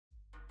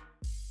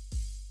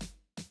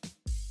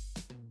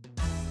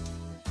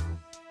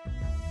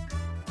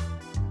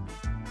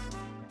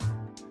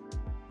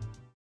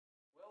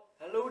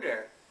Hello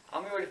there,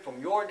 I'm Jordi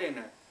from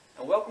JorDinner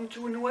and welcome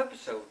to a new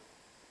episode.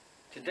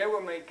 Today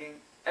we're making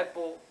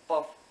apple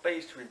puff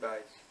pastry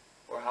bites,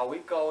 or how we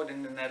call it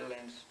in the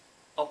Netherlands,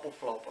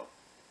 Appelflappen.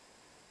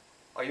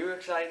 Are you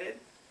excited?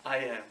 I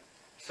am.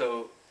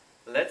 So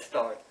let's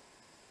start.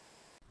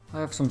 I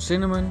have some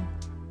cinnamon,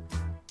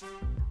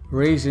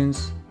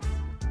 raisins,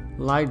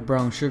 light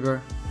brown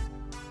sugar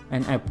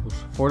and apples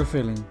for the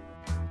filling.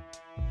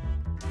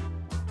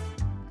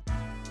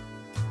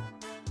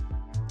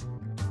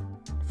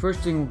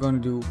 First thing we're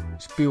going to do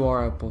is peel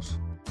our apples.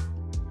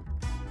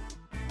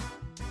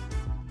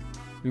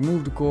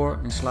 Remove the core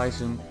and slice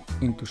them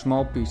into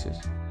small pieces.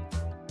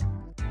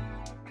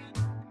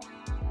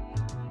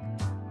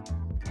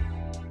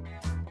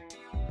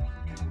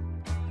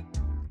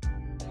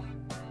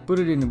 Put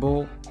it in a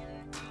bowl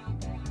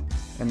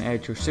and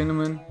add your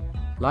cinnamon,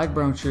 light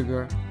brown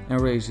sugar and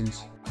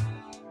raisins.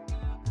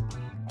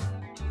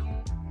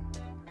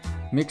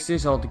 Mix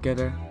this all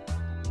together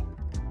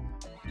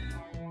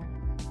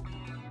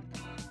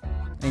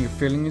and your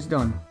filling is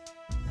done.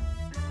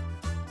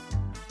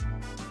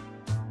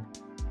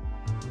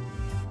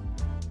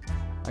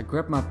 I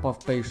grab my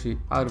puff pastry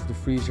out of the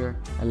freezer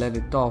and let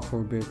it thaw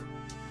for a bit.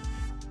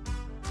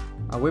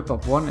 I whip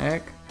up one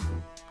egg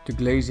to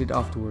glaze it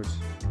afterwards.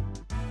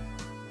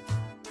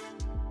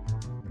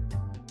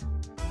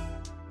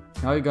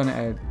 Now you're gonna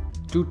add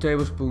 2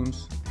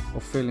 tablespoons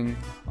of filling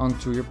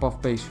onto your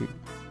puff pastry.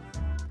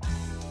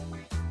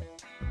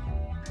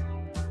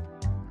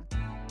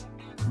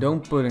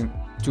 Don't put in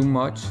too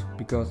much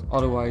because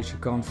otherwise you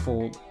can't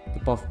fold the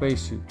puff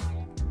pastry.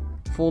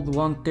 Fold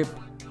one tip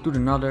to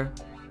another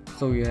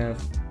so you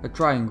have a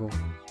triangle.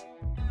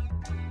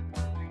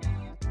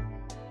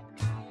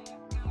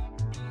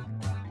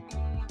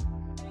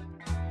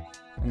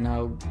 And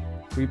now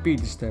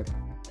repeat the step.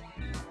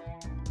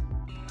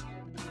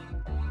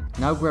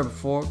 Now grab a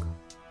fork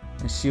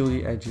and seal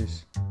the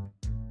edges.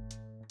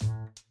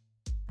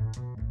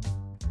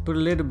 Put a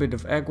little bit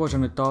of egg wash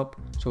on the top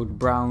so it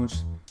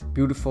browns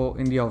beautiful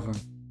in the oven.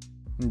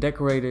 And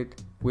decorate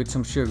it with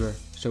some sugar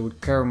so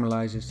it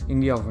caramelizes in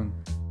the oven.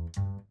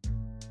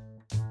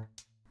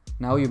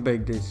 Now you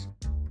bake this.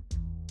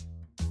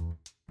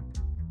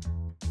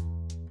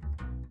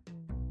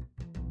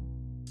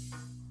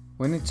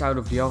 When it's out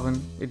of the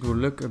oven, it will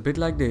look a bit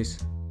like this.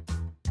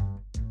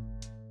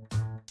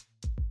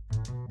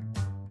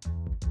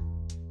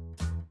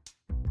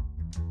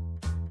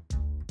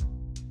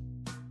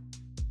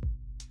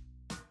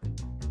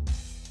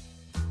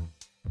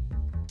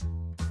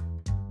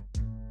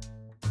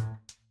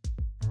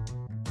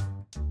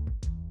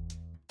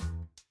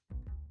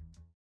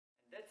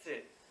 That's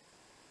it.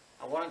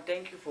 I want to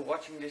thank you for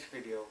watching this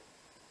video,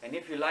 and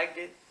if you liked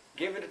it,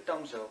 give it a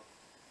thumbs up.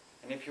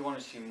 And if you want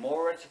to see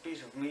more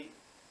recipes of me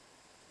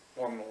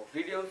or more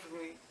videos of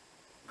me,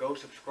 go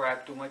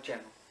subscribe to my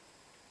channel.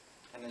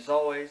 And as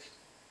always,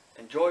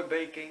 enjoy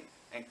baking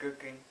and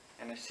cooking,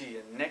 and I see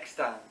you next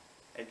time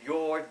at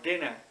your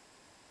dinner.